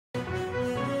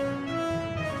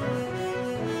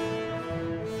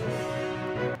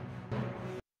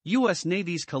U.S.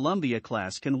 Navy's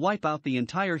Columbia-class can wipe out the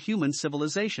entire human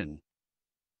civilization.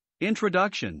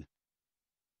 Introduction.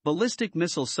 Ballistic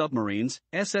missile submarines,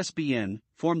 SSBN,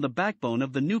 form the backbone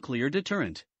of the nuclear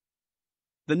deterrent.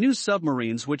 The new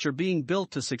submarines which are being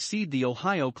built to succeed the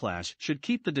Ohio-class should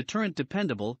keep the deterrent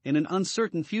dependable in an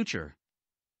uncertain future.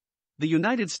 The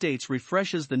United States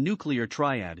refreshes the nuclear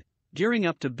triad, gearing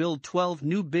up to build 12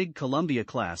 new big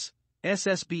Columbia-class,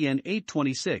 SSBN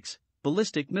 826,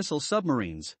 ballistic missile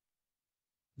submarines.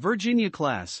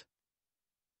 Virginia-class.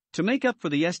 To make up for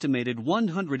the estimated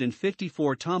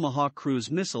 154 Tomahawk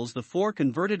cruise missiles the 4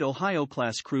 converted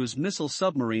Ohio-class cruise missile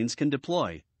submarines can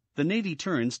deploy, the Navy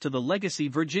turns to the legacy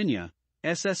Virginia,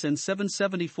 SSN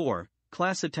 774,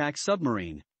 class attack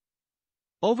submarine.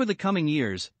 Over the coming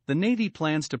years, the Navy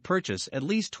plans to purchase at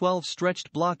least 12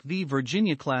 stretched Block V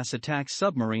Virginia-class attack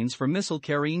submarines for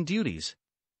missile-carrying duties.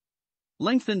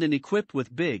 Lengthened and equipped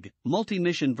with big,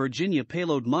 multi-mission Virginia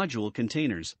payload module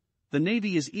containers, the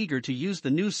Navy is eager to use the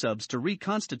new subs to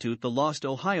reconstitute the lost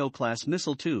Ohio-class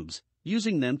missile tubes,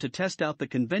 using them to test out the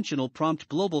conventional prompt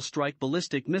global strike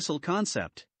ballistic missile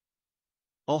concept.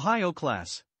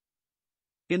 Ohio-class.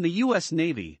 In the U.S.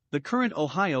 Navy, the current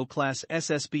Ohio-class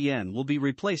SSBN will be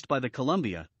replaced by the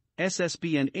Columbia,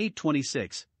 SSBN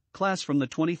 826, class from the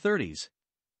 2030s.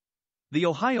 The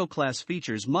Ohio-class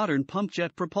features modern pump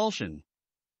jet propulsion.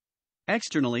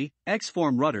 Externally,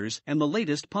 X-form rudders and the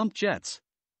latest pump jets.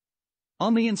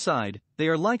 On the inside, they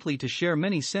are likely to share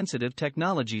many sensitive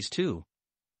technologies too.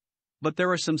 But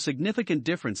there are some significant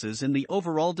differences in the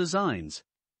overall designs.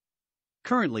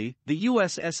 Currently, the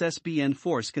U.S. SSBN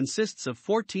force consists of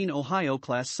 14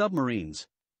 Ohio-class submarines.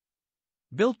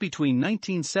 Built between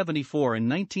 1974 and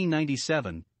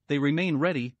 1997, they remain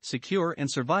ready, secure and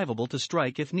survivable to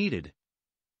strike if needed.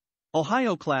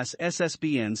 Ohio-class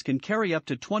SSBNs can carry up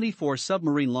to 24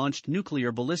 submarine-launched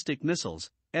nuclear ballistic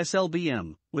missiles,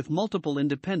 SLBM, with multiple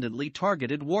independently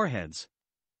targeted warheads.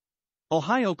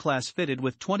 Ohio-class fitted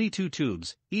with 22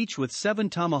 tubes, each with 7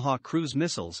 Tomahawk cruise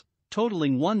missiles,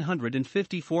 totaling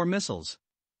 154 missiles.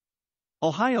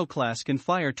 Ohio-class can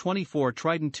fire 24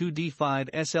 Trident 2D5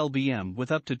 SLBM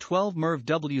with up to 12 MIRV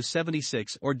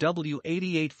W-76 or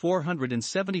W-88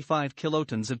 475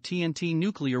 kilotons of TNT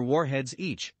nuclear warheads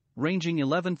each, ranging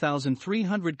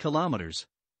 11,300 kilometers.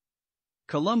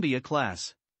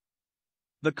 Columbia-class.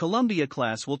 The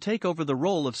Columbia-class will take over the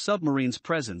role of submarines'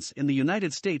 presence in the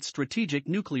United States Strategic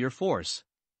Nuclear Force.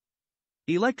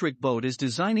 Electric Boat is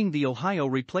designing the Ohio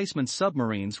replacement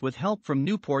submarines with help from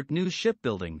Newport News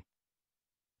Shipbuilding.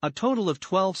 A total of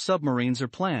 12 submarines are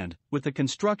planned, with the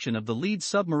construction of the lead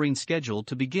submarine scheduled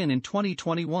to begin in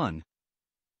 2021.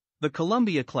 The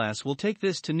Columbia-class will take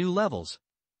this to new levels.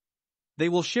 They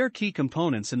will share key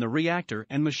components in the reactor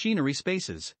and machinery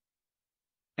spaces.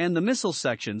 And the missile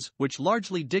sections, which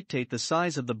largely dictate the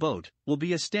size of the boat, will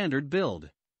be a standard build.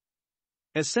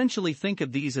 Essentially think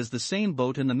of these as the same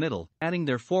boat in the middle, adding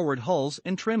their forward hulls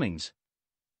and trimmings.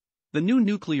 The new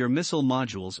nuclear missile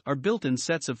modules are built in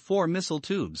sets of 4 missile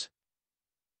tubes.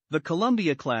 The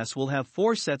Columbia-class will have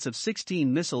 4 sets of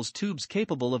 16 missiles tubes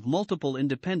capable of multiple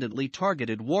independently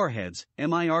targeted warheads,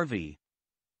 MIRV.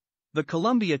 The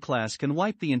Columbia-class can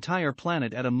wipe the entire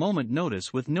planet at a moment's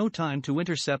notice with no time to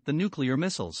intercept the nuclear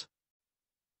missiles.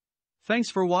 Thanks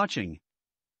for watching.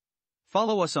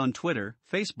 Follow us on Twitter,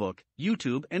 Facebook,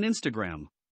 YouTube and Instagram.